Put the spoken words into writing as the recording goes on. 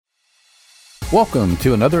Welcome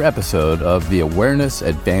to another episode of the Awareness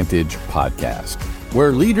Advantage podcast,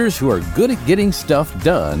 where leaders who are good at getting stuff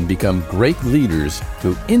done become great leaders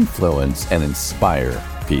who influence and inspire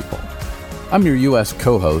people. I'm your U.S.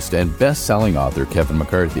 co-host and best-selling author, Kevin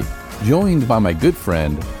McCarthy, joined by my good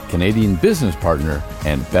friend, Canadian business partner,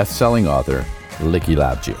 and best-selling author, Likky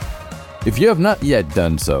Lavji. If you have not yet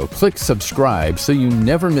done so, click subscribe so you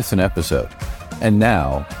never miss an episode. And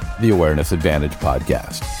now, the Awareness Advantage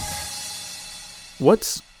podcast.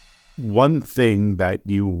 What's one thing that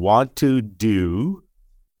you want to do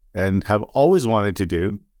and have always wanted to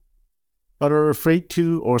do, but are afraid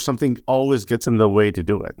to, or something always gets in the way to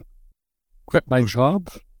do it? Quit my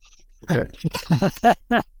job. Okay.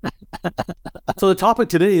 So the topic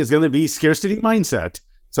today is going to be scarcity mindset.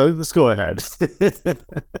 So let's go ahead.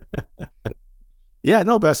 Yeah,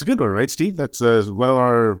 no, that's a good one, right, Steve? That's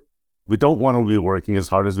we don't want to be working as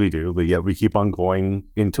hard as we do, but yet we keep on going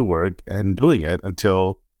into work and doing it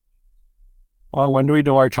until... Well, when do we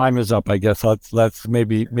know our time is up? I guess that's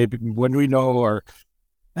maybe when do we know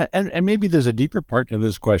and maybe there's a deeper part to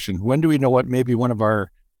this question. When do we know what maybe one of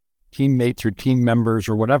our teammates or team members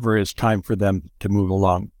or whatever is time for them to move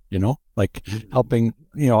along, like helping,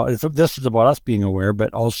 this is about us being aware,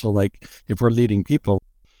 but also like if we're leading people.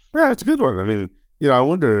 Yeah, it's a good one. I mean, I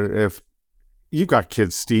wonder if you've got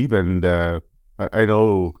kids, Steve, and I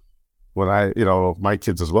know when my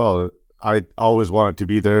kids as well, I always wanted to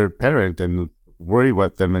be their parent and worry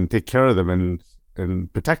about them and take care of them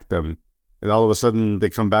and protect them. And all of a sudden they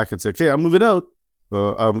come back and say, okay, I'm moving out.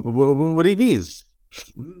 What do you mean?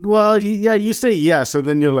 Well, yeah, you say yes. And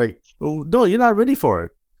then you're like, oh, no, you're not ready for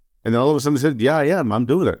it. And then all of a sudden they said, yeah, I am. I'm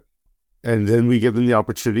doing it. And then we give them the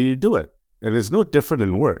opportunity to do it. And it's no different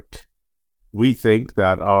in work. We think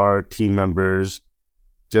that our team members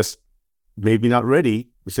just maybe not ready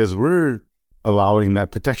because we're allowing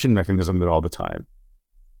that protection mechanism there all the time.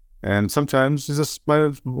 And sometimes you just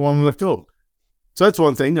might want to let go. So that's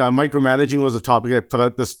one thing. Micromanaging was a topic I put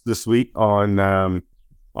out this week on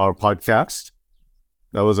our podcast.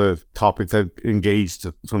 That was a topic that engaged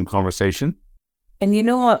some conversation. And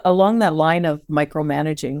along that line of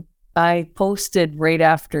micromanaging, I posted right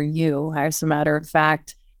after you, as a matter of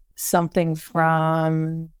fact, something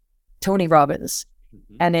from Tony Robbins.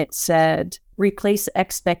 And it said, replace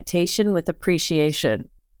expectation with appreciation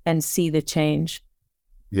and see the change.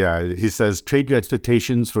 Yeah, he says, trade your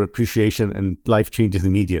expectations for appreciation and life changes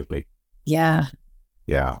immediately. Yeah.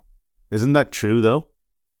 Yeah. Isn't that true, though?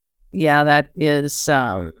 Yeah, that is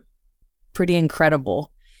pretty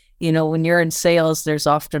incredible. When you're in sales, there's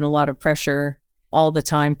often a lot of pressure all the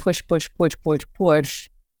time. Push, push, push, push, push.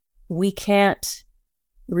 We can't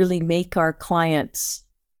really make our clients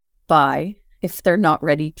buy if they're not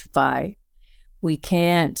ready to buy. We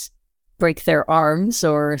can't break their arms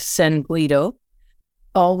or send Guido.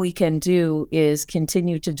 All we can do is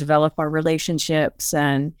continue to develop our relationships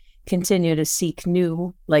and continue to seek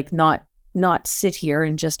new, like not sit here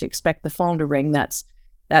and just expect the phone to ring. That's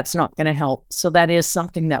not going to help. So that is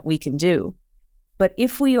something that we can do. But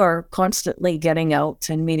if we are constantly getting out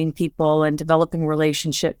and meeting people and developing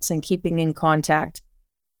relationships and keeping in contact,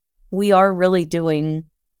 we are really doing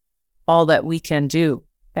all that we can do.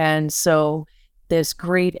 And so this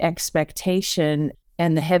great expectation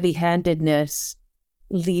and the heavy-handedness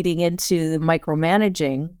leading into the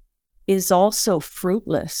micromanaging is also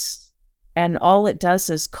fruitless. And all it does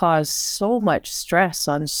is cause so much stress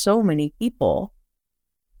on so many people.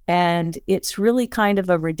 And it's really kind of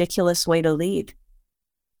a ridiculous way to lead.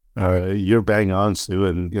 You're bang on, Sue.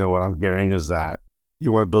 And what I'm hearing is that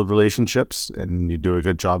you want to build relationships and you do a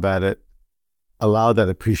good job at it. Allow that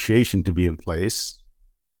appreciation to be in place,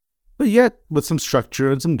 but yet with some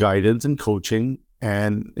structure and some guidance and coaching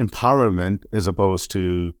and empowerment, as opposed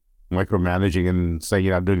to micromanaging and saying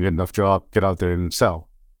you're not doing a good enough job, get out there and sell,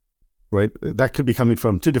 right? That could be coming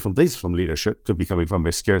from two different places from leadership. Could be coming from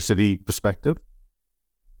a scarcity perspective,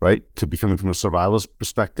 right? Could be coming from a survivalist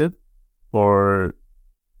perspective, or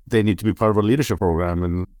they need to be part of a leadership program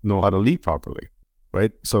and know how to lead properly,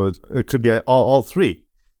 right? So it could be all three.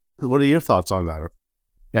 What are your thoughts on that?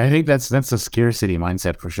 Yeah, I think that's a scarcity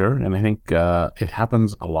mindset for sure. And I think it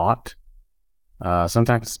happens a lot.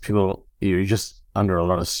 Sometimes you're just under a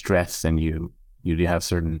lot of stress and you have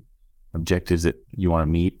certain objectives that you want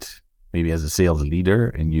to meet, maybe as a sales leader,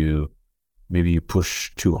 and you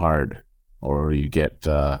push too hard, or you get,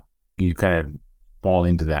 you kind of fall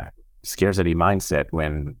into that scarcity mindset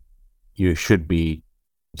when you should be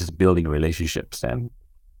just building relationships and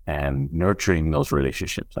nurturing those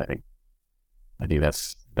relationships. I think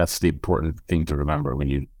that's the important thing to remember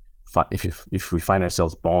when if we find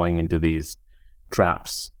ourselves falling into these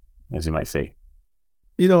traps, as you might say,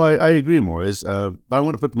 I agree more. I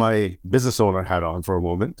want to put my business owner hat on for a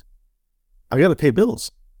moment. I got to pay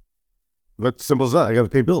bills. That's simple as that. I got to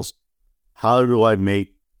pay bills. How do I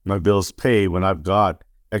make my bills pay when I've got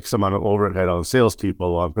X amount of overhead on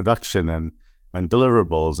salespeople, on production and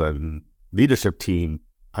deliverables and leadership team?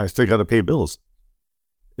 I still got to pay bills.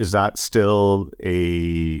 Is that still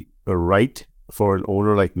a right for an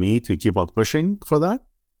owner like me to keep on pushing for that?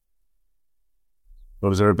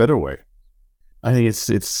 Or is there a better way? I think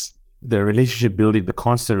it's the relationship building, the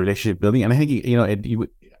constant relationship building, and I think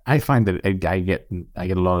I find that I get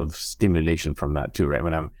a lot of stimulation from that too, right?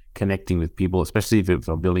 When I'm connecting with people, especially if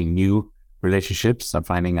I'm building new relationships, I'm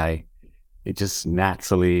finding it just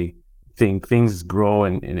naturally things grow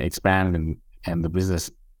and expand, and the business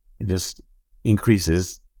just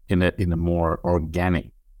increases in a more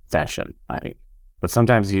organic fashion, I think. But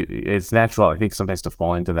sometimes it's natural, I think, sometimes to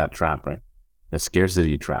fall into that trap, right? The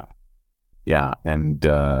scarcity trap. Yeah, and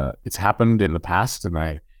it's happened in the past, and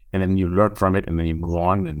then you learn from it, and then you move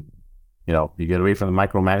on, and you get away from the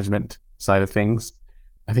micromanagement side of things.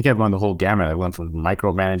 I think I've gone the whole gamut. I went from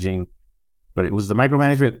micromanaging, but it was the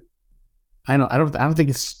micromanagement. I don't think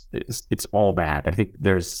it's all bad. I think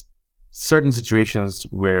there's certain situations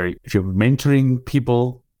where if you're mentoring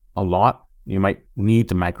people a lot, you might need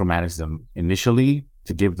to micromanage them initially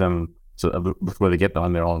to give them before they get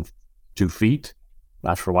on their own 2 feet.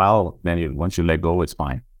 After a while, then once you let go, it's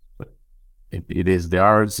fine. But there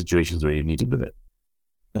are situations where you need to do it.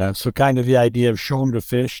 So kind of the idea of show them to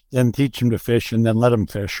fish, then teach them to fish, and then let them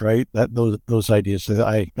fish, right? Those ideas. So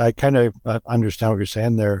I kind of understand what you're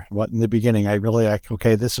saying there. What in the beginning, I really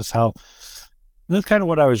okay, this is how. That's kind of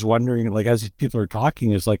what I was wondering. Like as people are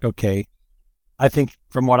talking, is like, okay, I think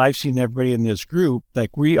from what I've seen, everybody in this group,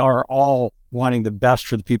 like we are all wanting the best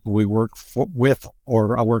for the people we work with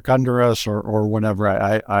or work under us or whatever.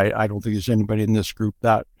 I don't think there's anybody in this group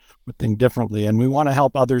that would think differently, and we want to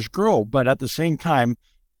help others grow. But at the same time,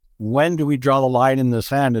 when do we draw the line in the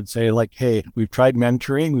sand and say, like, hey, we've tried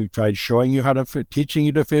mentoring, we've tried showing you how to teaching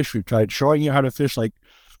you to fish, we've tried showing you how to fish. Like,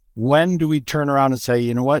 when do we turn around and say,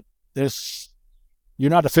 you know what, you're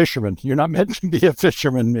not a fisherman. You're not meant to be a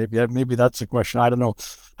fisherman. Maybe that's the question. I don't know.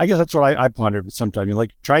 I guess that's what I pondered sometimes. You're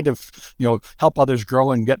like trying to, help others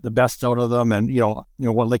grow and get the best out of them. And,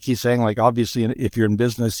 what Likky's saying, like, obviously, if you're in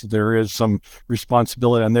business, there is some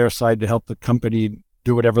responsibility on their side to help the company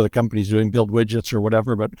do whatever the company's doing, build widgets or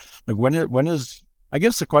whatever. But like when is, I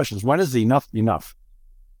guess the question is, when is the enough?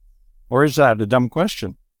 Or is that a dumb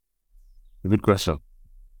question? A good question.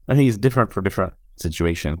 I think it's different for different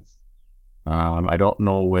situations. I don't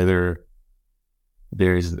know whether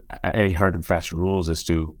there's any hard and fast rules as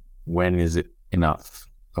to when is it enough,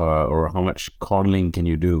 or how much coddling can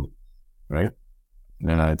you do, right?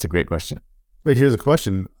 It's a great question. But here's a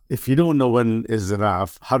question. If you don't know when is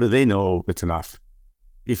enough, how do they know it's enough?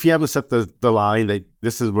 If you haven't set the line that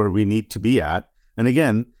this is where we need to be at, and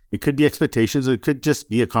again, it could be expectations, it could just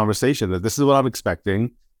be a conversation that this is what I'm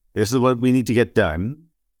expecting, this is what we need to get done,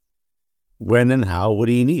 when and how, what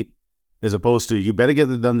do you need? As opposed to, you better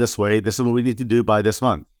get it done this way, this is what we need to do by this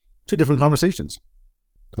month. 2 different conversations.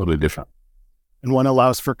 Totally different. And one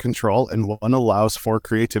allows for control and one allows for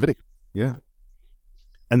creativity. Yeah.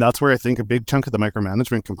 And that's where I think a big chunk of the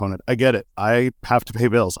micromanagement component, I get it. I have to pay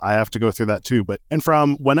bills. I have to go through that too. And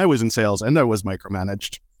from when I was in sales and I was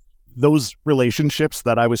micromanaged, those relationships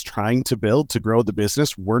that I was trying to build to grow the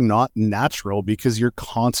business were not natural because you're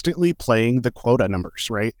constantly playing the quota numbers,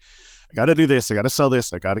 right? I got to do this. I got to sell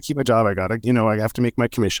this. I got to keep my job. I got to, I have to make my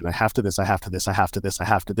commission. I have to this. I have to this. I have to this. I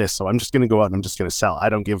have to this. So I'm just going to go out and I'm just going to sell. I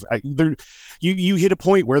don't give. You hit a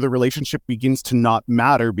point where the relationship begins to not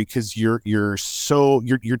matter because you're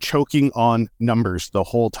choking on numbers the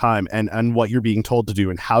whole time and what you're being told to do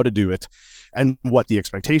and how to do it and what the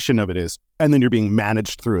expectation of it is. And then you're being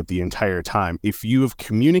managed through it the entire time. If you have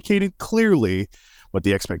communicated clearly what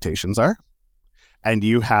the expectations are and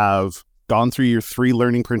you have gone through your 3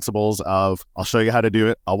 learning principles of, I'll show you how to do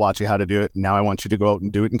it, I'll watch you how to do it, now I want you to go out and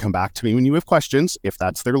do it and come back to me when you have questions, if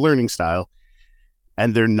that's their learning style,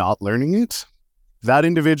 and they're not learning it, that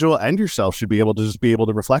individual and yourself should be able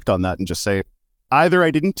to reflect on that and just say, either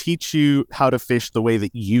I didn't teach you how to fish the way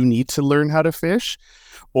that you need to learn how to fish,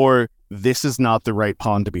 or this is not the right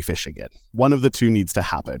pond to be fishing in. One of the 2 needs to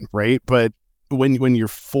happen, right? But when you're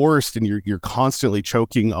forced and you're constantly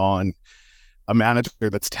choking on a manager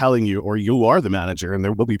that's telling you, or you are the manager, and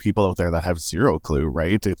there will be people out there that have zero clue,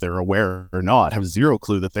 right? If they're aware or not, have zero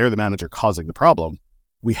clue that they're the manager causing the problem.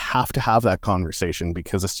 We have to have that conversation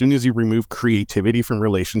because as soon as you remove creativity from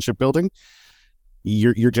relationship building,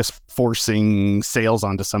 you're just forcing sales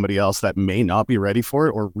onto somebody else that may not be ready for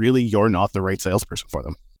it, or really you're not the right salesperson for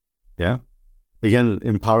them. Yeah. Again,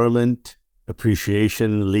 empowerment,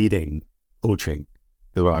 appreciation, leading, coaching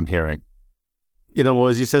is what I'm hearing.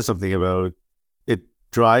 As you said something about it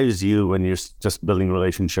drives you when you're just building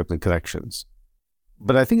relationships and connections.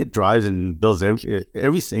 But I think it drives and builds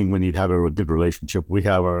everything when you have a good relationship. We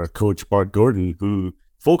have our coach, Mark Gordon, who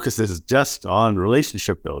focuses just on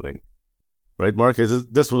relationship building. Right, Mark?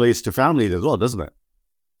 This relates to families as well, doesn't it?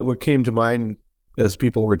 What came to mind as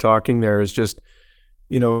people were talking there is just,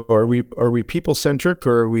 are we people-centric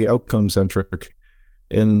or are we outcome-centric?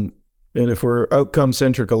 And if we're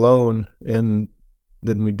outcome-centric alone, and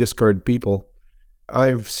then we discard people,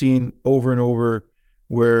 I've seen over and over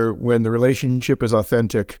where when the relationship is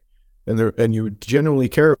authentic and you genuinely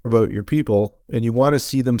care about your people and you want to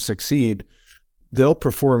see them succeed, they'll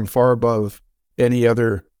perform far above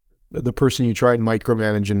the person you try and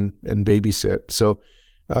micromanage and babysit. So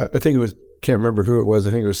I think can't remember who it was.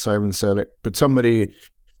 I think it was Simon Sinek, but somebody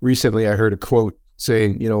recently, I heard a quote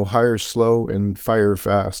saying, hire slow and fire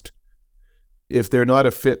fast. If they're not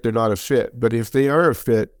a fit, they're not a fit. But if they are a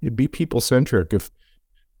fit, you'd be people-centric.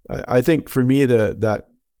 I think for me that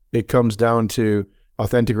it comes down to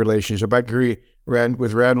authentic relationship. I agree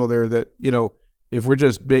with Randall there that, if we're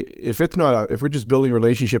just building a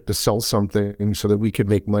relationship to sell something so that we can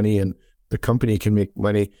make money and the company can make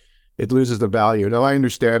money, it loses the value. Now I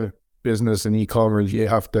understand business and e-commerce,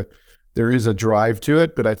 there is a drive to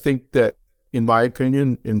it, but I think that, in my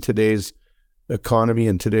opinion, in today's economy,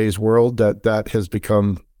 in today's world, that has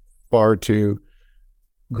become far too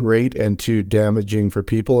great and too damaging for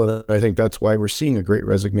people. And I think that's why we're seeing a great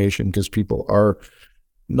resignation, because people are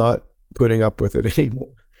not putting up with it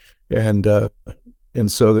anymore. And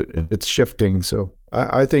so it's shifting. So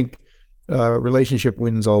I think relationship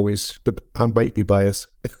wins always, but I might be biased.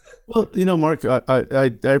 Well, Mark, I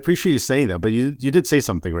appreciate you saying that, but you did say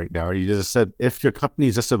something right now. You just said, if your company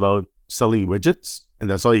is just about selling widgets and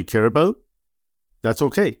that's all you care about, that's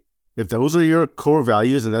okay. If those are your core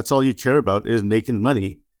values and that's all you care about is making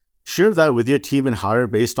money, share that with your team and hire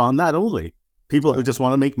based on that only. People who just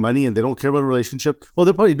want to make money and they don't care about a relationship, well,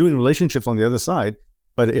 they're probably doing relationships on the other side.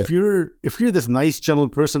 But if you're this nice, gentle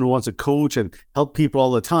person who wants to coach and help people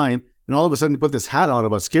all the time, and all of a sudden you put this hat on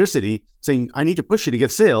about scarcity, saying, I need to push you to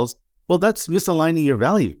get sales, well, that's misaligning your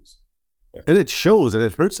values. Yeah. And it shows, and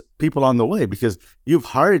it hurts people on the way, because you've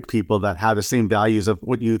hired people that have the same values of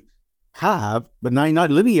what you have, but now you're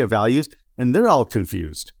not living your values, and they're all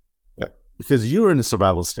confused. Yeah. Because you're in a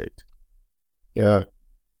survival state. Yeah,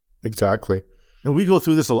 exactly. And we go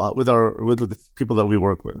through this a lot with the people that we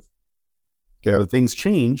work with. Yeah, when things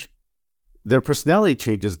change, their personality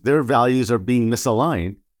changes, their values are being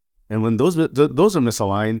misaligned. And when those are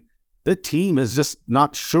misaligned, the team is just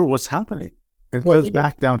not sure what's happening. It goes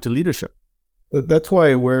back down to leadership. That's why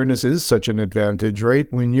awareness is such an advantage, right?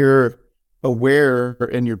 When you're aware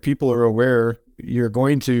and your people are aware, you're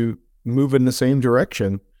going to move in the same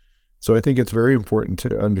direction. So I think it's very important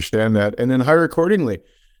to understand that, and then hire accordingly.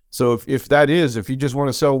 So if you just want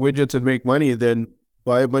to sell widgets and make money, then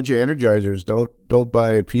buy a bunch of energizers. Don't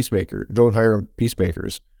buy a peacemaker. Don't hire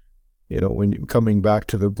peacemakers. When you're coming back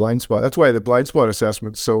to the blind spot, that's why the blind spot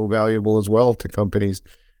assessment is so valuable as well to companies.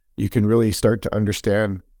 You can really start to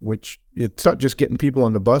understand it's not just getting people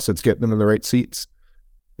on the bus, it's getting them in the right seats.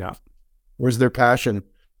 Yeah. Where's their passion?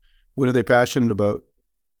 What are they passionate about?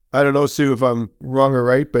 I don't know, Sue, if I'm wrong or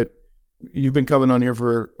right, but you've been coming on here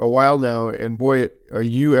for a while now, and boy, are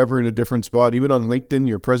you ever in a different spot. Even on LinkedIn,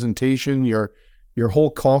 your presentation, your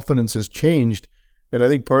whole confidence has changed. And I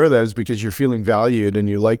think part of that is because you're feeling valued and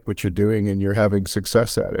you like what you're doing and you're having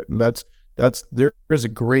success at it. And there's a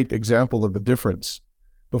great example of the difference.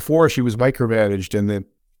 Before, she was micromanaged and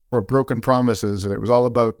or broken promises, and it was all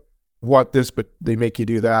about want this, but they make you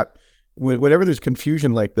do that. Whenever there's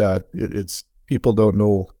confusion like that, it's people don't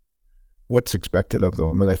know what's expected of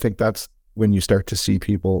them. And I think that's when you start to see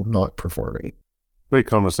people not performing. Great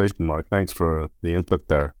conversation, Mark. Thanks for the input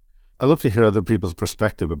there. I'd love to hear other people's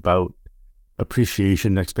perspective about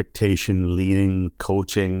appreciation, expectation, leading,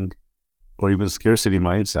 coaching, or even scarcity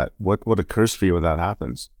mindset. What occurs for you when that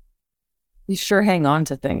happens? You sure hang on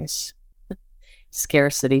to things.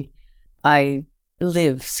 Scarcity. I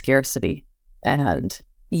live scarcity. And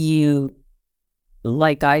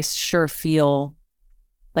I sure feel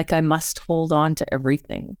like I must hold on to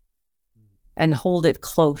everything and hold it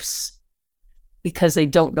close because I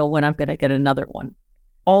don't know when I'm going to get another one.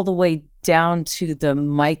 All the way down to the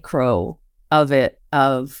micro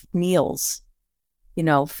of meals,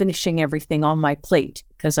 finishing everything on my plate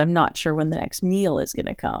because I'm not sure when the next meal is going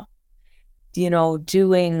to come.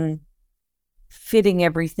 fitting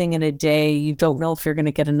everything in a day. You don't know if you're going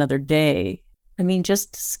to get another day. I mean,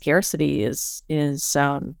 just scarcity is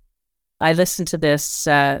I listen to this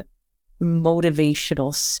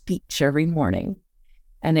motivational speech every morning,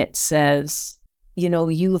 and it says,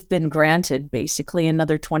 you've been granted basically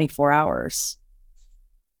another 24 hours,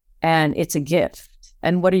 and it's a gift.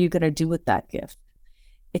 And what are you going to do with that gift?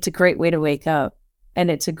 It's a great way to wake up, and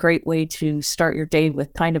it's a great way to start your day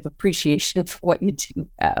with kind of appreciation for what you do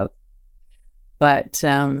have. But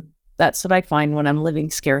that's what I find when I'm living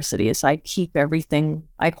scarcity is I keep everything,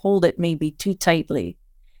 I hold it maybe too tightly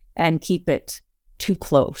and keep it too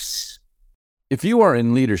close. If you are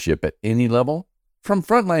in leadership at any level, from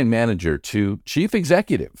frontline manager to chief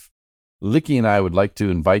executive, Likky and I would like to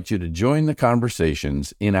invite you to join the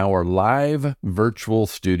conversations in our live virtual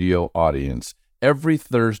studio audience every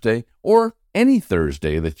Thursday or any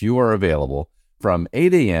Thursday that you are available from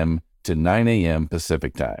 8 a.m. to 9 a.m.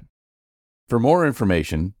 Pacific time. For more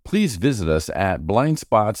information, please visit us at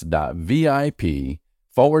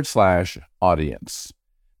blindspots.vip/audience.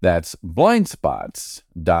 That's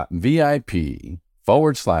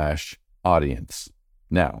blindspots.vip/audience.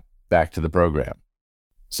 Now, back to the program.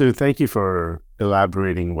 So thank you for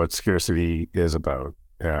elaborating what scarcity is about.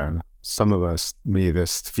 Some of us may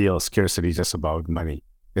just feel scarcity just about money.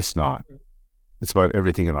 It's not. It's about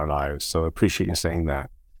everything in our lives. So I appreciate you saying that.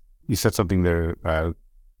 You said something there.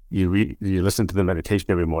 You listen to the meditation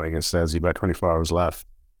every morning. It says you've got 24 hours left.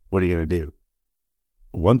 What are you going to do?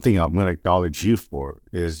 One thing I'm going to acknowledge you for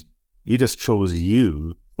is you just chose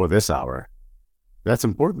you for this hour. That's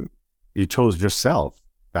important. You chose yourself.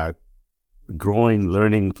 That growing,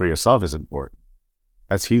 learning for yourself is important.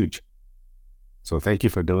 That's huge. So thank you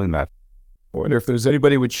for doing that. I wonder if there's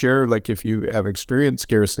anybody would share, like if you have experienced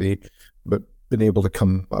scarcity, but been able to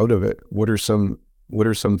come out of it. What are some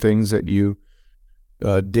things that you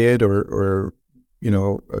did or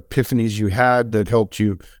epiphanies you had that helped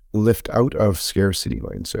you lift out of scarcity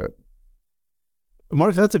mindset?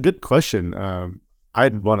 Mark, that's a good question.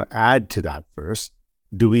 I'd want to add to that first.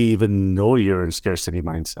 Do we even know you're in scarcity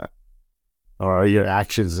mindset? Or are your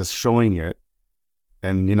actions just showing it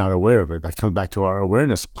and you're not aware of it? That comes back to our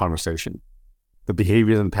awareness conversation. The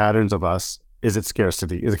behaviors and patterns of us, is it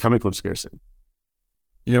scarcity? Is it coming from scarcity?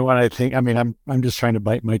 You know what I think? I mean, I'm just trying to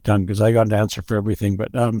bite my tongue because I got an answer for everything. But,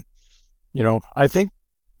 I think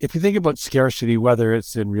if you think about scarcity, whether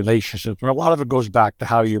it's in relationships, or a lot of it goes back to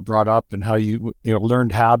how you're brought up and how you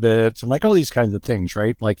learned habits and like all these kinds of things,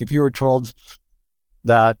 right? Like if you were told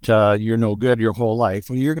that you're no good your whole life,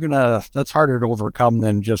 well, that's harder to overcome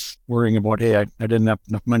than just worrying about, hey, I didn't have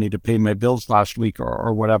enough money to pay my bills last week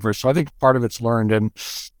or whatever. So I think part of it's learned. And,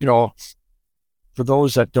 for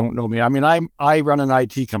those that don't know me, I mean, I run an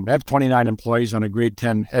IT company. I have 29 employees on a grade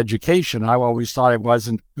 10 education. I always thought I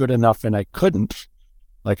wasn't good enough and I couldn't.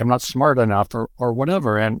 Like I'm not smart enough or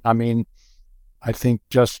whatever. And I mean, I think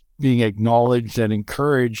just being acknowledged and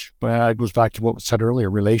encouraged, it goes back to what was said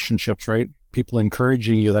earlier, relationships, right? People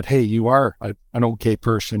encouraging you that, hey, you are an okay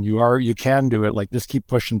person. You can do it. Like just keep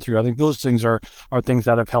pushing through. I think those things are things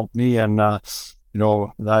that have helped me. And, I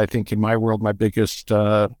think in my world, my biggest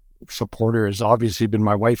supporter has obviously been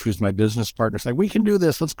my wife, who's my business partner. It's like, we can do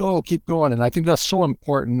this. Let's go, keep going. And I think that's so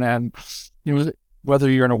important. And, whether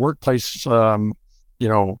you're in a workplace,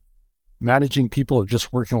 managing people or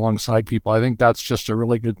just working alongside people, I think that's just a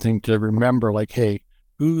really good thing to remember. Like, hey,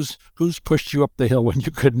 who's pushed you up the hill when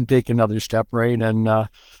you couldn't take another step, right? And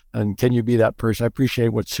can you be that person? I appreciate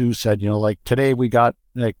what Sue said. Like today we got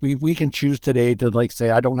we can choose today to like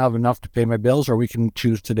say I don't have enough to pay my bills, or we can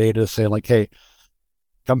choose today to say like, hey,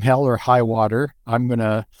 come hell or high water, I'm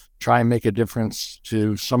gonna try and make a difference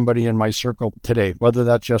to somebody in my circle today. Whether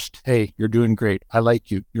that's just, hey, you're doing great, I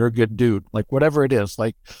like you, you're a good dude, like whatever it is.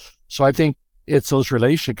 Like, so I think it's those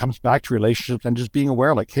relationships, comes back to relationships and just being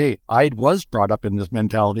aware, like, hey, I was brought up in this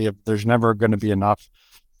mentality of there's never going to be enough.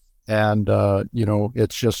 And,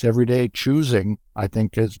 it's just every day choosing, I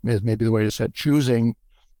think is maybe the way to say it, choosing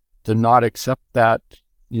to not accept that,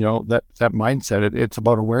 that mindset. It's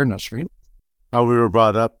about awareness, right? How we were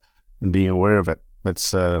brought up and being aware of it. Let's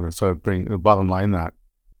sort of bring the bottom line that.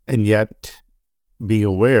 And yet be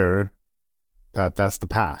aware that that's the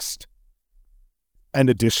past. And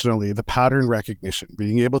additionally, the pattern recognition,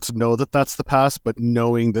 being able to know that that's the past, but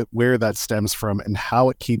knowing that where that stems from and how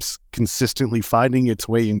it keeps consistently finding its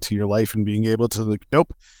way into your life and being able to like,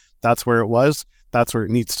 nope, that's where it was. That's where it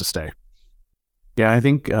needs to stay. Yeah, I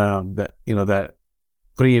think that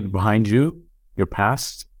putting it behind you, your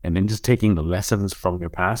past, and then just taking the lessons from your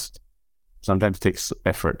past sometimes takes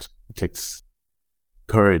effort. It takes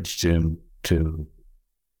courage to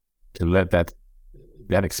let that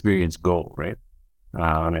experience go, right?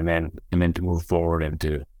 And then to move forward and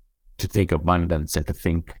to think abundance and to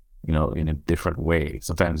think, in a different way.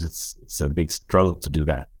 Sometimes it's a big struggle to do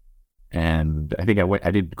that. And I think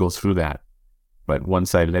I did go through that, but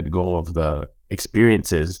once I let go of the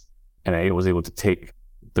experiences and I was able to take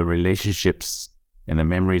the relationships and the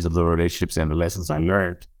memories of the relationships and the lessons I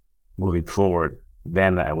learned moving forward,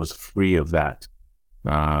 then I was free of that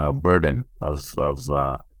burden of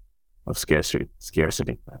scarcity,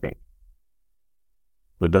 I think.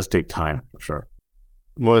 But it does take time, for sure.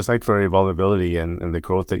 Well, it's like for your vulnerability and the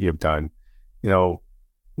growth that you've done,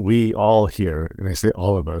 we all here, and I say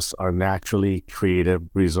all of us, are naturally creative,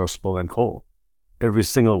 resourceful, and whole. Every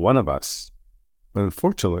single one of us. But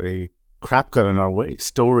unfortunately, crap got in our way.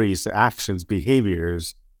 Stories, actions,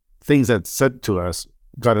 behaviors, things that said to us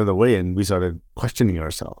got in the way, and we started questioning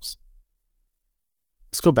ourselves.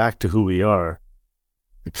 Let's go back to who we are,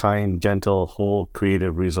 the kind, gentle, whole,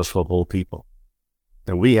 creative, resourceful, whole people.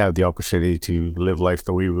 And we have the opportunity to live life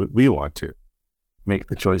the way we want to. Make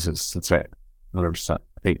the choices. That's right. 100%. I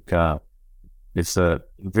think it's a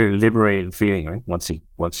very liberating feeling, right?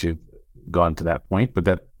 Once you've gone to that point, but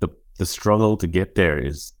that the struggle to get there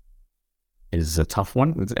is a tough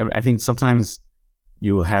one. I think sometimes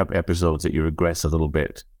you will have episodes that you regress a little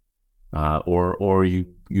bit, or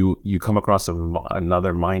you come across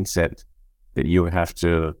another mindset that you have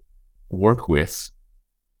to work with,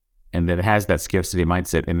 and that has that scarcity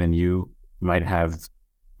mindset, and then you might have.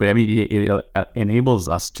 But I mean, it enables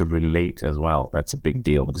us to relate as well. That's a big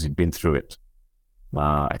deal because you've been through it.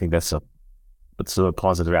 I think that's a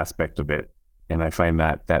positive aspect of it. And I find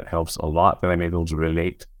that helps a lot, that I'm able to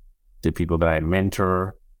relate to people that I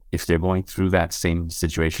mentor if they're going through that same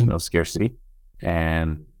situation of scarcity.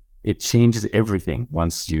 And it changes everything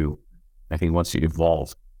once you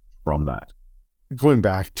evolve from that. Going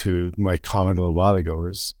back to my comment a little while ago,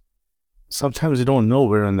 is sometimes we don't know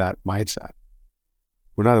we're in that mindset.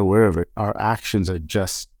 We're not aware of it. Our actions are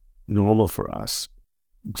just normal for us.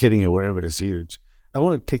 Getting aware of it is huge. I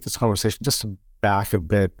want to take this conversation just back a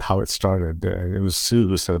bit, how it started. It was Sue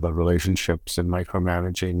who said about relationships and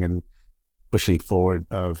micromanaging and pushing forward,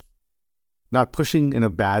 of not pushing in a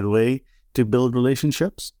bad way to build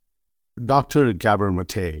relationships. Dr. Gabor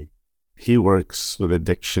Mate, he works with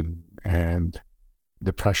addiction and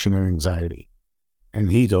depression and anxiety.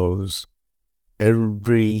 And he knows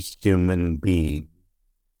every human being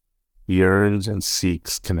yearns and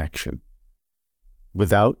seeks connection.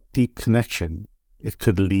 Without deep connection, it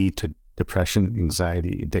could lead to depression,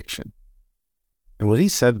 anxiety, addiction. And when he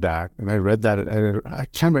said that, and I read that, I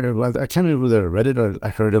can't remember whether I read it or I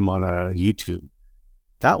heard him on YouTube.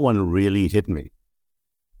 That one really hit me.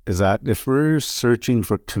 Is that if we're searching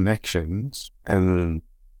for connections and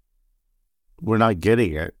we're not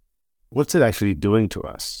getting it, what's it actually doing to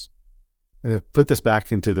us? And to put this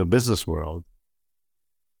back into the business world,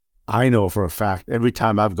 I know for a fact, every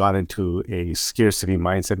time I've gone into a scarcity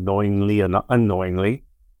mindset, knowingly or not unknowingly,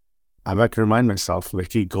 I've had to remind myself,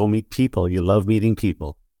 Likky, go meet people. You love meeting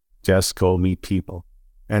people. Just go meet people.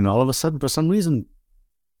 And all of a sudden, for some reason,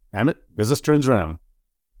 damn it, business turns around.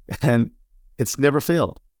 And it's never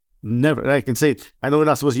failed. Never. I can say, I know we're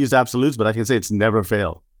not supposed to use absolutes, but I can say it's never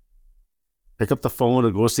failed. Pick up the phone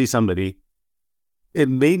or go see somebody. It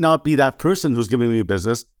may not be that person who's giving me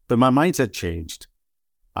business, but my mindset changed.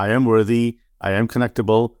 I am worthy. I am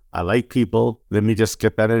connectable. I like people. Let me just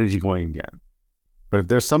get that energy going again. But if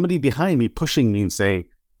there's somebody behind me pushing me and saying,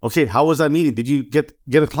 okay, how was that meeting? Did you get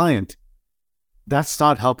a client? That's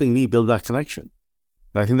not helping me build that connection.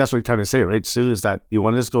 And I think that's what you're trying to say, right, Sue, is that you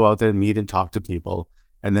want to just go out there and meet and talk to people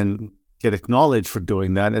and then get acknowledged for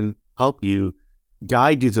doing that and help you,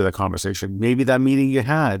 guide you to the conversation. Maybe that meeting you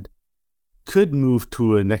had could move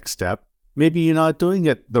to a next step. Maybe you're not doing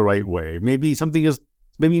it the right way. Maybe you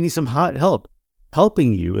need some help.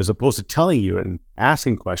 Helping you as opposed to telling you and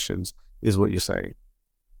asking questions is what you're saying.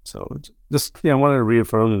 So just, I want to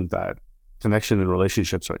reaffirm that connection and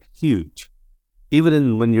relationships are huge,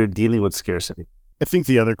 even when you're dealing with scarcity. I think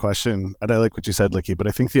the other question, and I like what you said, Likky, but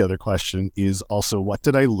I think the other question is also, what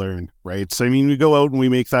did I learn, right? So, I mean, we go out and we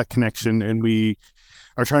make that connection and we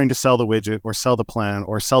are trying to sell the widget or sell the plan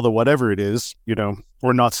or sell the whatever it is,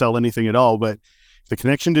 or not sell anything at all. But if the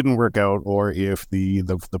connection didn't work out, or if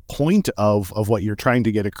the point of what you're trying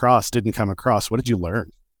to get across didn't come across, what did you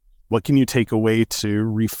learn? What can you take away to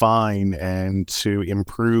refine and to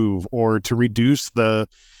improve or to reduce the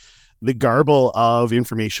garble of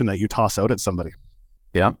information that you toss out at somebody?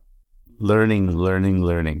 Yeah.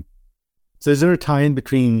 Learning. So is there a tie-in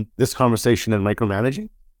between this conversation and micromanaging?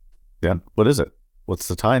 Yeah. What is it? What's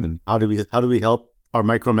the tie-in? How do we help are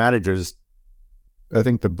micromanagers. I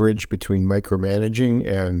think the bridge between micromanaging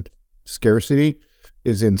and scarcity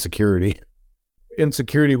is insecurity.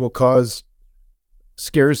 Insecurity will cause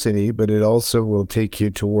scarcity, but it also will take you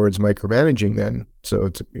towards micromanaging then. So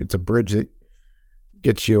it's a bridge that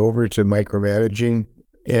gets you over to micromanaging.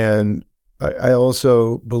 And I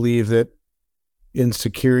also believe that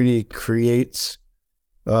insecurity creates,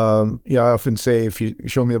 I often say, if you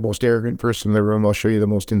show me the most arrogant person in the room, I'll show you the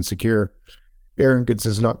most insecure. Arrogance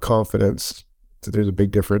is not confidence. So there's a big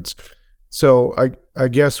difference. So I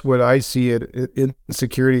guess what I see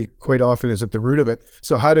insecurity quite often is at the root of it.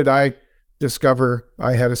 So how did I discover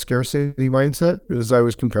I had a scarcity mindset? Because I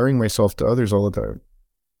was comparing myself to others all the time.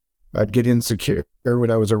 I'd get insecure when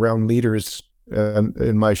I was around leaders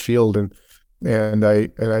in my field, and I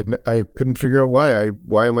couldn't figure out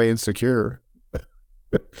why am I insecure?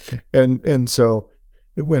 and so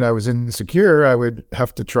when I was insecure, I would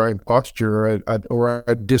have to try and posture, or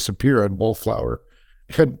I'd disappear, I'd wallflower,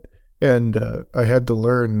 and I had to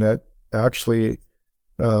learn that actually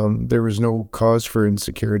there was no cause for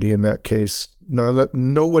insecurity in that case.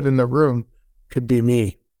 No one in the room could be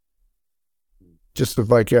me. Just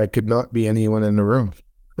like I could not be anyone in the room.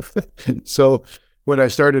 So when I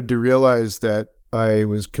started to realize that I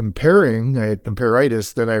was comparing, I had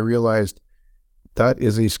comparitis, then I realized that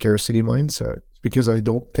is a scarcity mindset, because I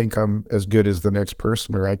don't think I'm as good as the next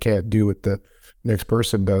person, or I can't do what the next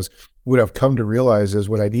person does. What I've come to realize is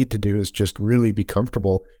what I need to do is just really be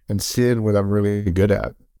comfortable and sit in what I'm really good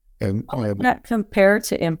at. And that compare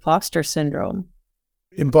to imposter syndrome.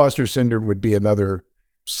 Imposter syndrome would be another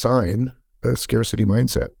sign, a scarcity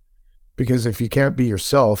mindset. Because if you can't be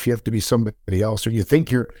yourself, you have to be somebody else, or you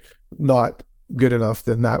think you're not good enough,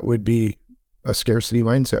 then that would be a scarcity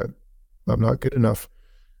mindset. I'm not good enough.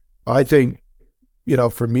 I think,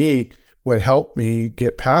 for me, what helped me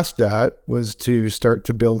get past that was to start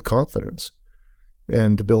to build confidence,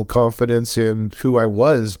 and to build confidence in who I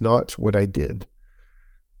was, not what I did.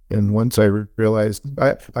 And once I realized,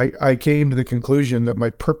 I came to the conclusion that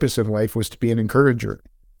my purpose in life was to be an encourager.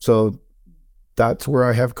 So that's where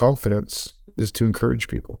I have confidence, is to encourage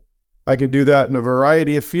people. I could do that in a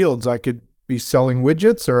variety of fields. I could be selling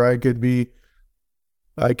widgets, or I could be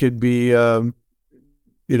a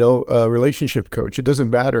relationship coach. It doesn't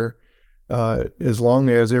matter, as long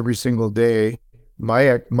as every single day my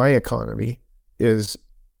economy is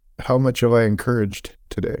how much have I encouraged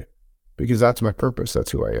today, because that's my purpose.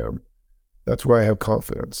 That's who I am. That's where I have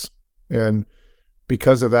confidence. And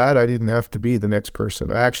because of that, I didn't have to be the next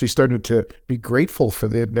person. I actually started to be grateful for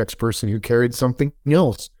the next person who carried something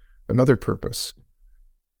else, another purpose.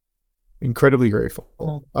 Incredibly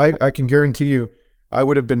grateful. I can guarantee you, I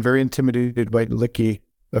would have been very intimidated by Likky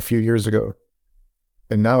a few years ago.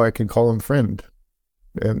 And now I can call him friend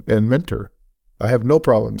and mentor. I have no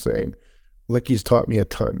problem saying Likky's taught me a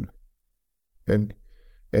ton. And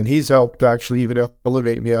he's helped actually even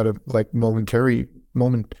elevate me out of like momentarily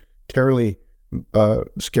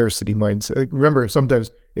scarcity mindset. Remember,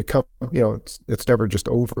 sometimes it comes, it's never just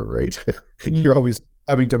over, right? You're always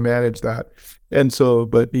having to manage that. And so,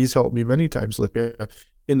 but he's helped me many times.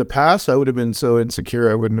 In the past, I would have been so insecure,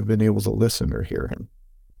 I wouldn't have been able to listen or hear him.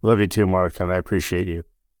 Love you too, Mark, and I appreciate you.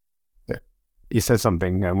 Yeah. You said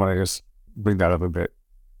something, I want to just bring that up a bit.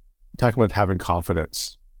 Talking about having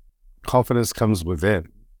confidence. Confidence comes within.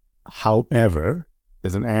 However,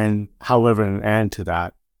 there's an and to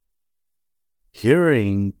that.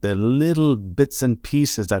 Hearing the little bits and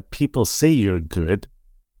pieces that people say you're good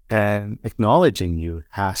and acknowledging you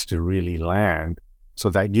has to really land so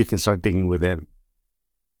that you can start digging within.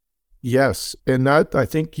 Yes, and that, I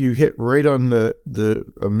think you hit right on the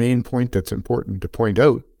main point that's important to point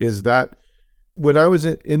out, is that when I was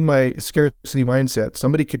in my scarcity mindset,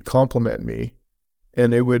 somebody could compliment me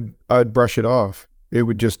and I'd brush it off. It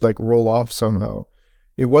would just like roll off somehow.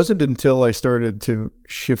 It wasn't until I started to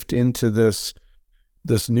shift into this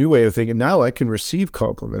new way of thinking. Now I can receive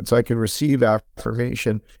compliments, I can receive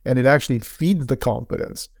affirmation, and it actually feeds the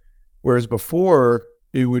confidence. Whereas before,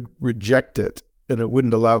 it would reject it, and it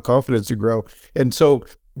wouldn't allow confidence to grow. And so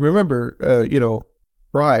remember,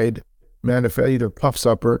 pride either puffs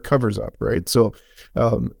up or it covers up, right? So,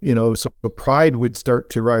 so pride would start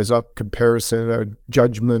to rise up, comparison,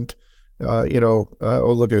 judgment,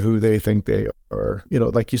 look at who they think they are,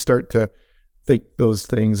 like you start to think those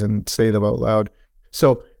things and say them out loud.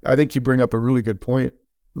 So I think you bring up a really good point,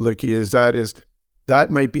 Likky,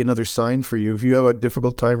 that might be another sign for you. If you have a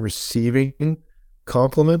difficult time receiving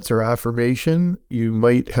compliments or affirmation, you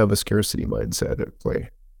might have a scarcity mindset at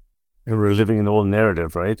play. And we're living an old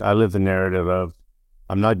narrative, right? I live the narrative of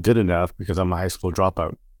I'm not good enough because I'm a high school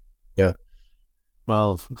dropout. Yeah.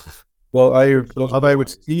 Well, Well, I would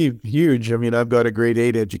see huge. I mean, I've got a grade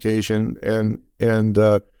 8 education, and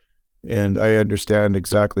I understand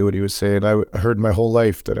exactly what he was saying. I heard my whole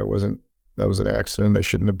life that that was an accident. I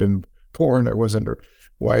shouldn't have been born. I wasn't.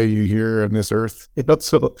 Why are you here on this earth?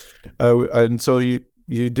 So, and so you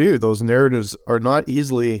do. Those narratives are not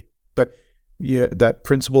easily, but yeah, that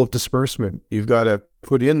principle of disbursement. You've got to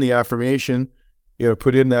put in the affirmation.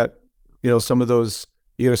 Put in that. Some of those.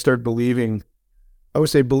 You got to start believing. I would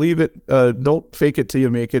say believe it. Don't fake it till you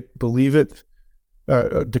make it. Believe it.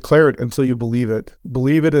 Declare it until you believe it.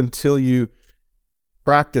 Believe it until you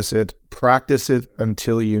practice it. Practice it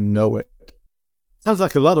until you know it. Sounds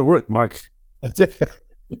like a lot of work, Mark. That's it.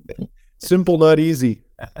 Simple, not easy.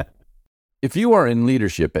 If you are in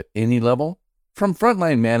leadership at any level, from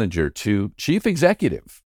frontline manager to chief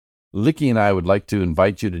executive, Likky and I would like to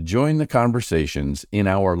invite you to join the conversations in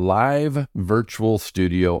our live virtual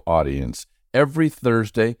studio audience every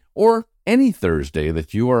Thursday or any Thursday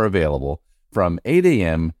that you are available from 8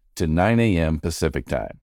 a.m. to 9 a.m. Pacific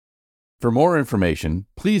Time. For more information,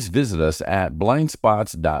 please visit us at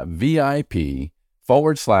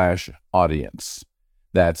blindspots.vip/audience.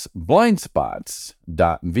 That's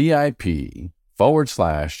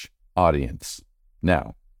blindspots.vip/audience.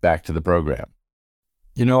 Now, back to the program.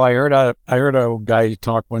 I heard a guy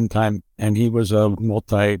talk one time, and he was a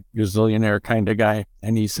multi-gazillionaire kind of guy,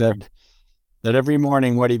 and he said that every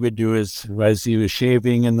morning what he would do is, as he was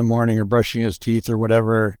shaving in the morning or brushing his teeth or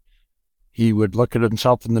whatever, he would look at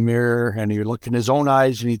himself in the mirror and he would look in his own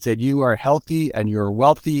eyes and he'd say, "You are healthy and you're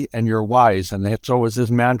wealthy and you're wise." And that's always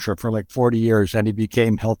his mantra for like 40 years. And he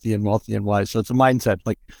became healthy and wealthy and wise. So it's a mindset,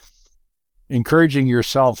 like encouraging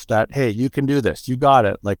yourself that, hey, you can do this. You got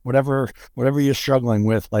it. Like whatever you're struggling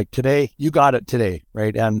with, like today, you got it today.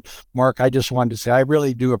 Right. And Mark, I just wanted to say, I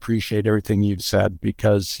really do appreciate everything you've said,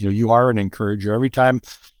 because you are an encourager. Every time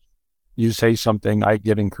you say something, I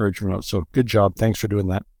get encouragement. So good job. Thanks for doing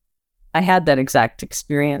that. I had that exact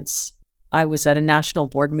experience. I was at a national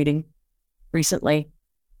board meeting recently.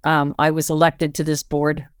 I was elected to this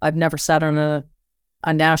board. I've never sat on a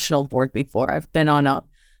national board before. I've been on a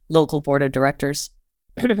local board of directors.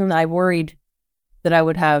 And I worried that I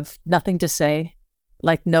would have nothing to say,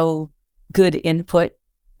 like no good input,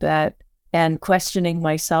 and questioning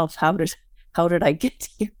myself, how did I get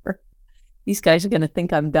here? These guys are going to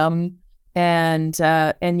think I'm dumb. And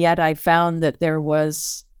yet I found that there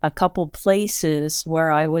was a couple places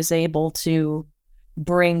where I was able to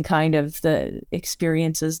bring kind of the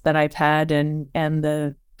experiences that I've had and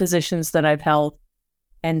the positions that I've held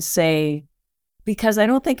and say, because I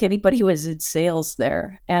don't think anybody was in sales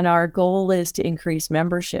there, and our goal is to increase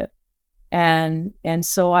membership. And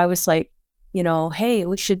so I was like, hey,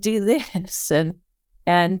 we should do this.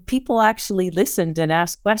 And people actually listened and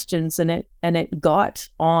asked questions, and it got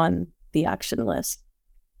on the action list.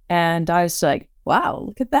 And I was like, wow,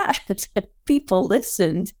 look at that. People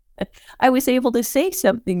listened. I was able to say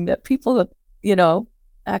something that people,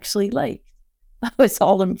 actually liked. I was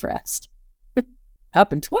all impressed.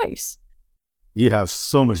 Happened twice. You have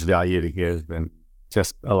so much value to give, and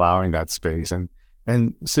just allowing that space. And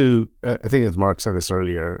Sue, I think as Mark said this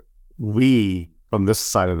earlier, we, from this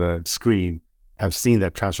side of the screen, have seen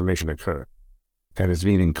that transformation occur. And it's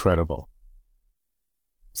been incredible.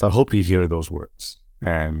 So I hope you hear those words.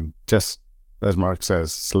 And just, as Mark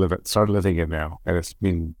says, live it. Start living it now. And it's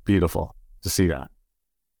been beautiful to see that.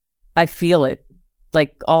 I feel it,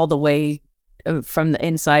 like all the way from the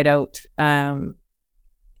inside out.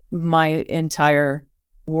 My entire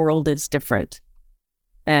world is different,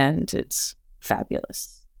 and it's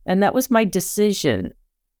fabulous. And that was my decision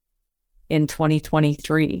in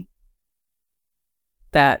 2023,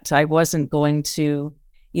 that I wasn't going to,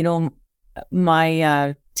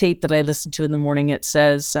 my tape that I listen to in the morning, it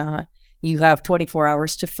says, you have 24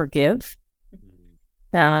 hours to forgive,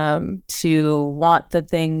 to want the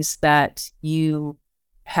things that you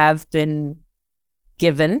have been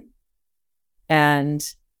given,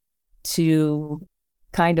 and to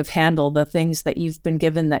kind of handle the things that you've been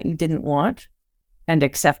given that you didn't want, and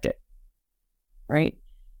accept it. Right.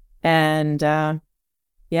 And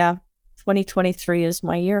 2023 is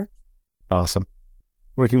my year. Awesome.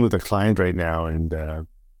 Working with a client right now, and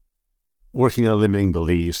working on limiting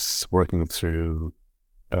beliefs, working through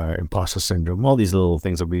imposter syndrome, all these little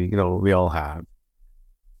things that we all have.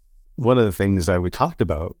 One of the things that we talked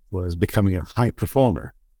about was becoming a high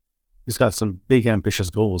performer. He's got some big ambitious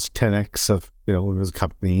goals, 10x of his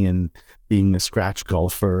company, and being a scratch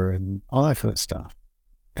golfer and all that kind of stuff.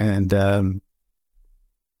 And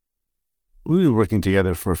we were working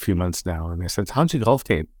together for a few months now, and I said, "How's your golf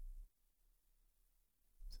game?"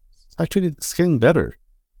 Actually, it's getting better.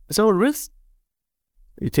 I said, oh, really?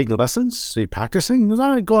 Are you taking lessons? Are you practicing? No,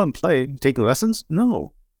 I go and play. Taking lessons?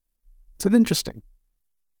 No. It's interesting.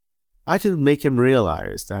 I had to make him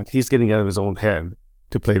realize that he's getting out of his own head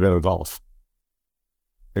to play better golf.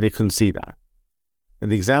 And he couldn't see that.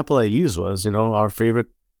 And the example I used was, our favorite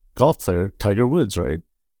golf player, Tiger Woods, right?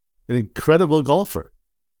 An incredible golfer.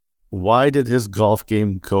 Why did his golf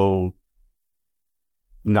game go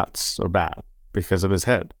nuts or bad? Because of his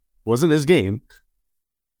head. It wasn't his game.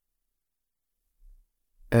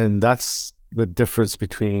 And that's the difference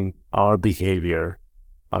between our behavior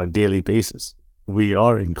on a daily basis. We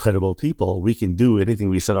are incredible people. We can do anything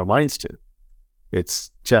we set our minds to.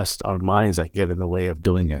 It's just our minds that get in the way of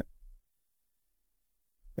doing it.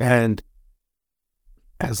 And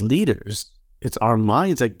as leaders, it's our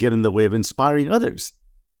minds that get in the way of inspiring others.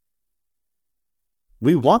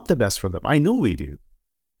 We want the best for them. I know we do.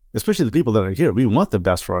 Especially the people that are here. We want the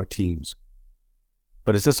best for our teams.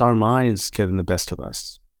 But it's just our minds getting the best of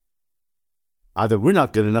us. Either we're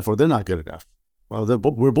not good enough or they're not good enough. Well,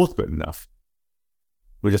 we're both good enough.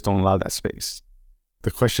 We just don't allow that space.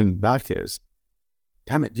 The question back is,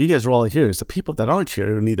 damn it, you guys are all here. It's the people that aren't here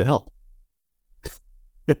who need the help.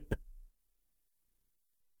 Do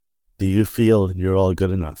you feel you're all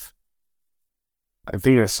good enough? I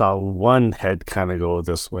think I saw one head kind of go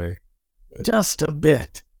this way. Just a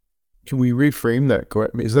bit. Can we reframe that?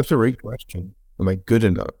 Is that the right question? Am I good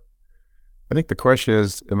enough? I think the question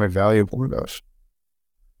is, am I valuable enough?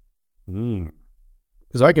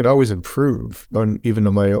 Because I can always improve on even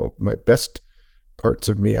on my best parts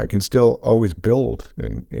of me. I can still always build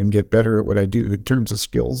and get better at what I do in terms of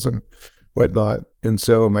skills and whatnot. And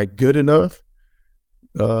so am I good enough?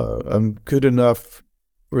 I'm good enough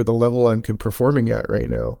for the level I'm performing at right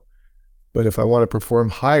now. But if I want to perform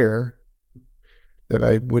higher, then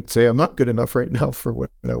I would say I'm not good enough right now for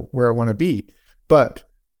where I want to be. But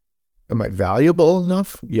am I valuable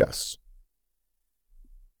enough? Yes.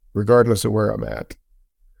 Regardless of where I'm at.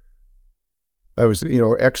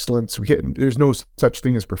 Excellence. There's no such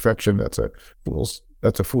thing as perfection. That's a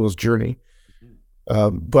fool's journey.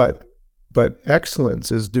 But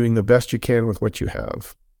excellence is doing the best you can with what you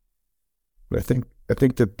have. And I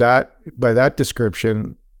think that by that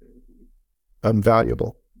description, I'm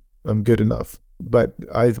valuable. I'm good enough. But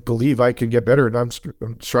I believe I can get better, and I'm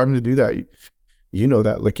striving to do that. You know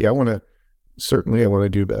that, Likky. I want to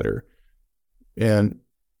do better. And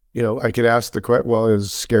I could ask the question, well,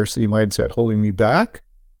 is scarcity mindset holding me back,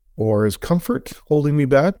 or is comfort holding me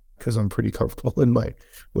back? Because I'm pretty comfortable in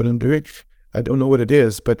what I'm doing. I don't know what it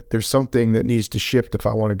is, but there's something that needs to shift if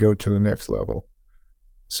I want to go to the next level.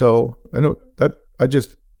 So I know that I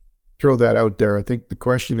just throw that out there. I think the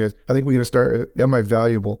question is, I think we're going to start, am I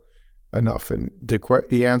valuable enough? And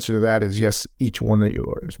the answer to that is yes, each one of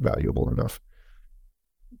you is valuable enough.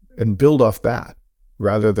 And build off that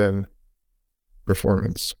rather than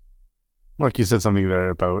performance. Mark, you said something there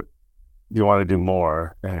about you want to do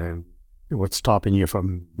more, and what's stopping you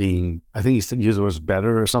from being, I think you said use the word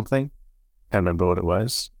better or something. I can't remember what it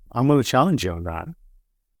was. I'm going to challenge you on that.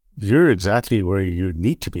 You're exactly where you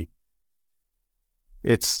need to be.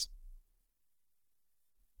 You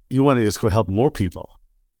want to just go help more people.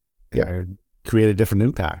 Yeah. And create a different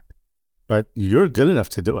impact. But you're good enough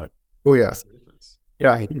to do it. Oh, yeah.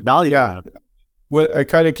 Yeah. Yeah. Well, I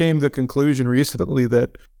kind of came to the conclusion recently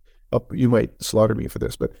that, you might slaughter me for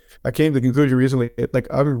this, but I came to the conclusion recently,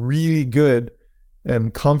 I'm really good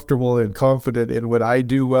and comfortable and confident in what I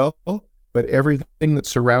do well, but everything that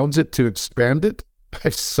surrounds it to expand it, I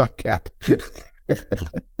suck at.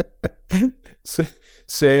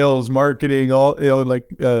 Sales, marketing, all,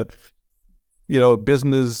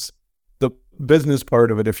 business, the business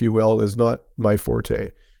part of it, if you will, is not my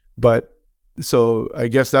forte. But so I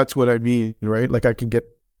guess that's what I mean, right?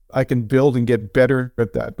 I can build and get better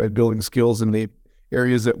at that by building skills in the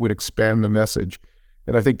areas that would expand the message.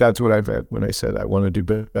 And I think that's what I meant when I said I want to do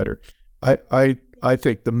better. I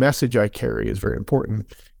think the message I carry is very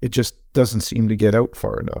important. It just doesn't seem to get out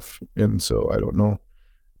far enough. And so I don't know.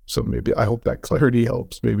 So maybe I hope that clarity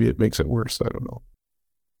helps. Maybe it makes it worse. I don't know.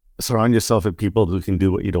 Surround yourself with people who can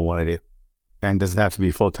do what you don't want to do. And doesn't have to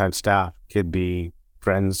be full-time staff. It could be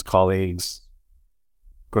friends, colleagues,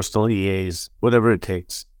 personal EAs, whatever it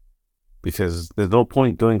takes. Because there's no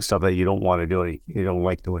point doing stuff that you don't want to do, you don't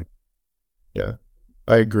like doing. Yeah,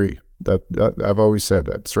 I agree. That I've always said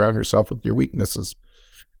that. Surround yourself with your weaknesses.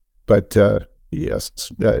 But yes,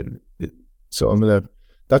 so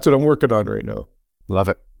that's what I'm working on right now. Love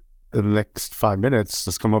it. In the next 5 minutes,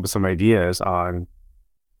 let's come up with some ideas on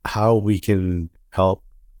how we can help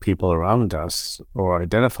people around us or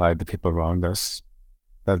identify the people around us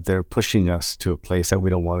that they're pushing us to a place that we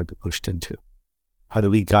don't want to be pushed into? How do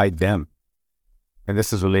we guide them? And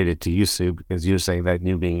this is related to you, Sue, because you're saying that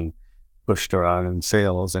you're being pushed around in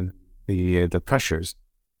sales and the pressures.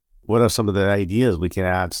 What are some of the ideas we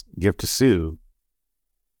can give to Sue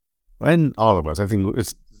and all of us? I think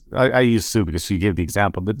I use Sue because she gave the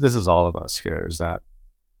example, but this is all of us here, is that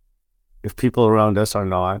if people around us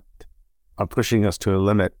are pushing us to a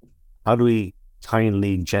limit, how do we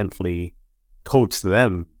kindly, gently coach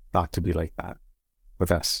them not to be like that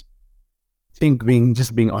with us? I think being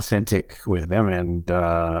authentic with them and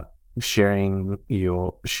sharing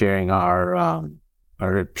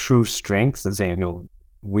our true strengths and saying,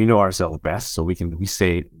 we know ourselves best, so we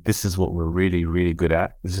say, this is what we're really, really good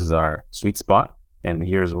at. This is our sweet spot, and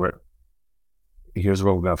here's what we're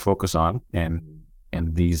going to focus on, and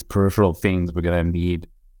these peripheral things I'm going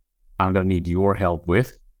to need your help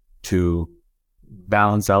with to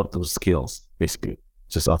balance out those skills. Basically,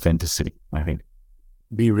 just authenticity, I think.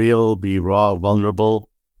 Be real, be raw, vulnerable.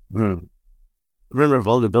 Remember,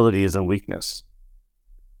 vulnerability isn't weakness.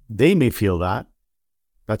 They may feel that.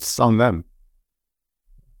 That's on them.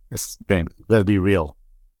 Let's be real.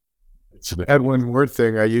 Add one more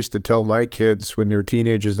thing I used to tell my kids when they're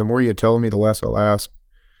teenagers: the more you tell me, the less I'll ask.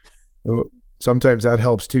 Sometimes that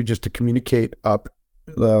helps too, just to communicate up,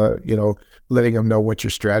 letting them know what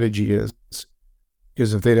your strategy is.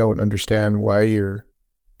 Because if they don't understand why you're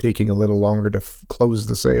taking a little longer to close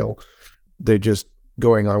the sale, they're just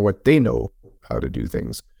going on what they know how to do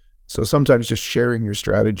things. So sometimes just sharing your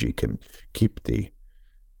strategy can keep the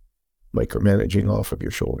micromanaging off of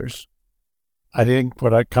your shoulders. I think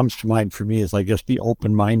what comes to mind for me is, I guess, be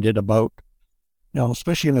open-minded about,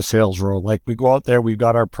 especially in a sales role. Like, we go out there, we've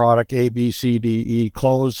got our product A, B, C, D, E,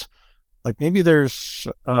 close. Like, maybe there's,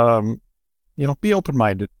 be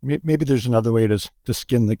open-minded. Maybe there's another way to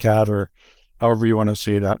skin the cat, or however you want to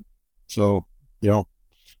say that. So,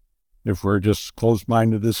 if we're just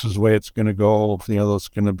closed-minded, this is the way it's going to go, that's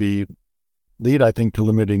going to lead, I think, to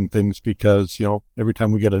limiting things, because, every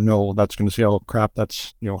time we get a no, that's going to say, oh crap,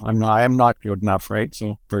 that's, I am not good enough, right?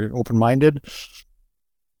 So very open-minded,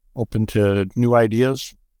 open to new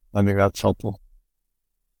ideas. I think that's helpful.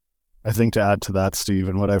 I think to add to that, Steve,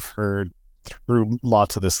 and what I've heard through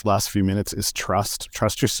lots of this last few minutes is trust.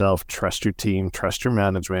 Trust yourself, trust your team, trust your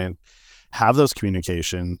management, have those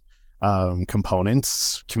communication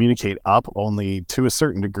components, communicate up only to a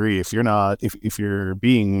certain degree. If you're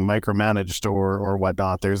being micromanaged or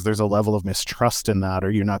whatnot, there's a level of mistrust in that, or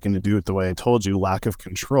you're not going to do it the way I told you. Lack of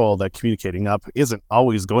control, that communicating up isn't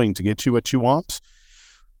always going to get you what you want,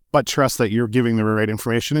 but trust that you're giving the right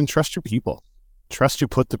information, and trust your people. Trust you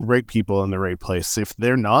put the right people in the right place. If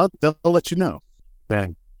they're not, they'll let you know.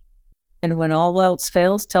 Bang. And when all else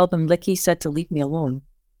fails, tell them Likky said to leave me alone.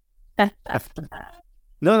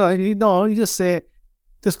 No, you just say,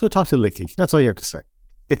 just go talk to Likky. That's all you have to say.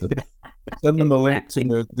 Send them the link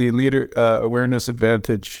to the leader awareness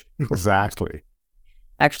advantage. Exactly.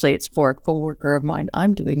 Actually, it's for a coworker of mine.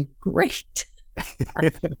 I'm doing great.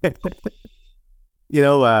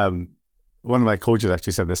 One of my coaches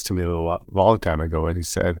actually said this to me a long time ago, and he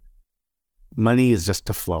said, money is just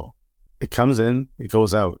a flow. It comes in, it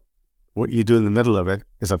goes out. What you do in the middle of it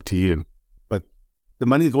is up to you. But the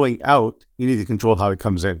money going out, you need to control how it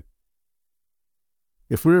comes in.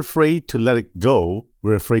 If we're afraid to let it go,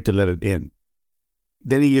 we're afraid to let it in.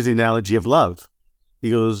 Then he used the analogy of love. He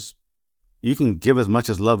goes, you can give as much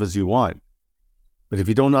as love as you want, but if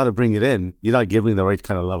you don't know how to bring it in, you're not giving the right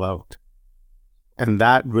kind of love out. And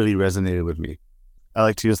that really resonated with me. I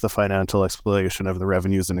like to use the financial explanation of the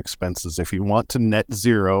revenues and expenses. If you want to net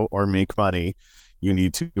zero or make money, you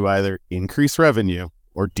need to either increase revenue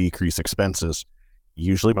or decrease expenses.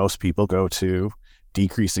 Usually most people go to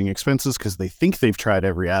decreasing expenses because they think they've tried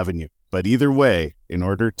every avenue. But either way, in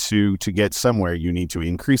order to get somewhere, you need to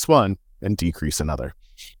increase one and decrease another.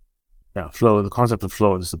 Yeah, flow. The concept of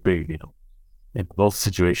flow is a big, in both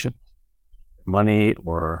situations, money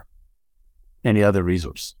or any other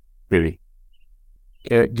resource, really.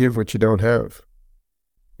 Can't give what you don't have.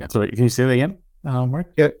 Yeah. So can you say that again,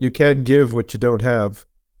 Mark? Yeah, you can't give what you don't have.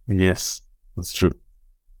 Yes, that's true.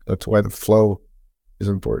 That's why the flow is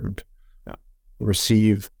important. Yeah.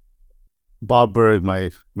 Receive. Bob Bird,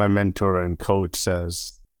 my mentor and coach,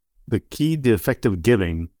 says the key to effective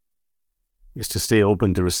giving is to stay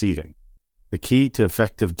open to receiving. The key to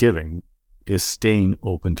effective giving is staying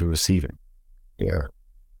open to receiving. Yeah.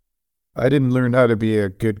 I didn't learn how to be a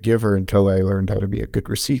good giver until I learned how to be a good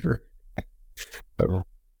receiver. So,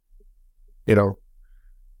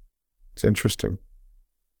 it's interesting.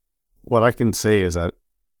 What I can say is that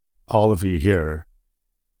all of you here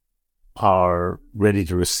are ready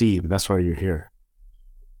to receive. That's why you're here.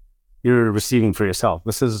 You're receiving for yourself.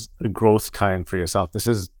 This is a growth time for yourself. This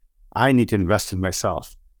is, I need to invest in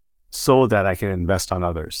myself so that I can invest on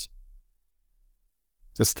others.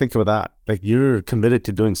 Just think about that. Like, you're committed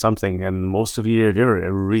to doing something, and most of you are here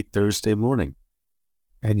every Thursday morning,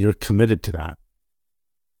 and you're committed to that.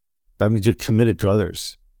 That means you're committed to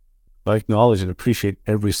others. I acknowledge and appreciate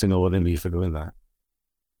every single one of you for doing that.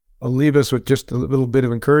 I'll leave us with just a little bit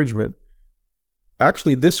of encouragement.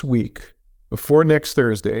 Actually, this week, before next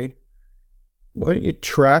Thursday, why don't you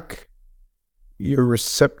track your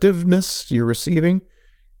receptiveness, your receiving,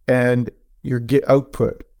 and your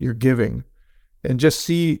output, your giving, and just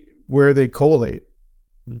see where they collate.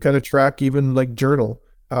 Kind of track, even like journal,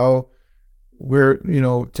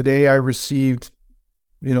 today I received,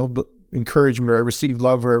 encouragement, or I received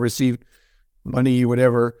love, or I received money,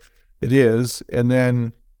 whatever it is, and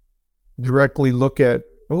then directly look at,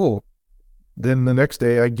 then the next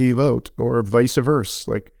day I gave out, or vice versa.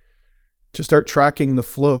 Like, to start tracking the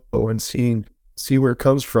flow and see where it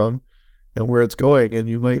comes from and where it's going, and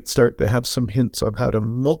you might start to have some hints on how to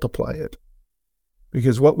multiply it.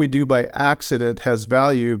 Because what we do by accident has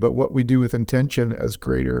value, but what we do with intention has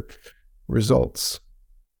greater results.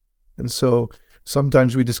 And so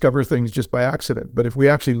sometimes we discover things just by accident, but if we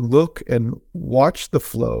actually look and watch the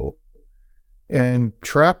flow and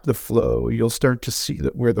trap the flow, you'll start to see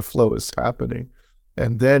that where the flow is happening,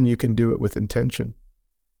 and then you can do it with intention.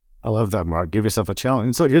 I love that, Mark. Give yourself a challenge.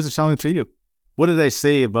 And so here's a challenge for you. What did I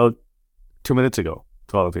say about 2 minutes ago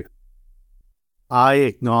to all of you? I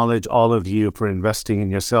acknowledge all of you for investing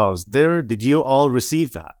in yourselves. Did you all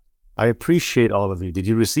receive that? I appreciate all of you. Did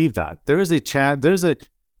you receive that? There is a chat. There's a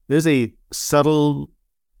subtle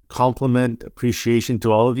compliment, appreciation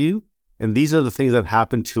to all of you. And these are the things that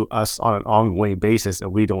happen to us on an ongoing basis,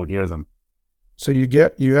 and we don't hear them. So you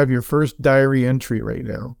have your first diary entry right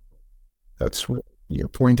now. That's what your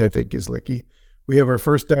point, I think, is, Likky. We have our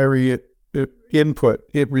first diary input.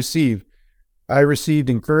 I received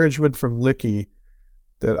encouragement from Likky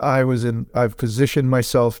that I've positioned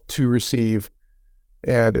myself to receive,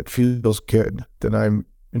 and it feels good that I'm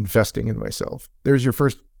investing in myself. There's your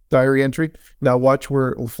first diary entry. Now watch where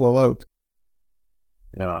it will flow out.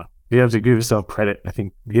 Yeah. You have to give yourself credit. I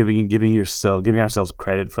think giving ourselves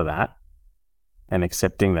credit for that and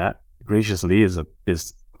accepting that graciously is the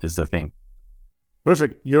thing.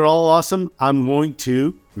 Perfect. You're all awesome. I'm going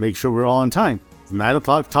to make sure we're all on time. It's 9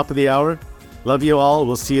 o'clock, top of the hour. Love you all.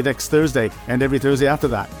 We'll see you next Thursday and every Thursday after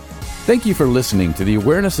that. Thank you for listening to the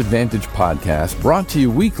Awareness Advantage podcast, brought to you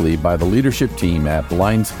weekly by the leadership team at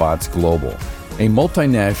Blind Spots Global, a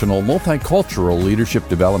multinational, multicultural leadership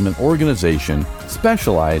development organization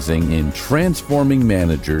specializing in transforming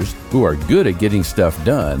managers who are good at getting stuff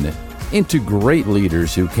done into great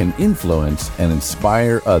leaders who can influence and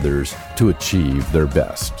inspire others to achieve their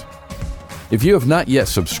best. If you have not yet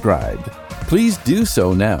subscribed, please do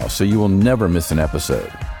so now so you will never miss an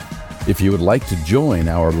episode. If you would like to join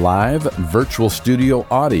our live virtual studio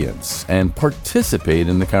audience and participate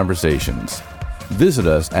in the conversations, visit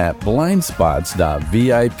us at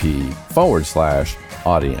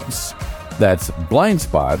blindspots.vip/audience. That's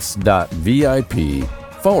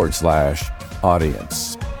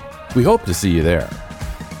blindspots.vip/audience. We hope to see you there.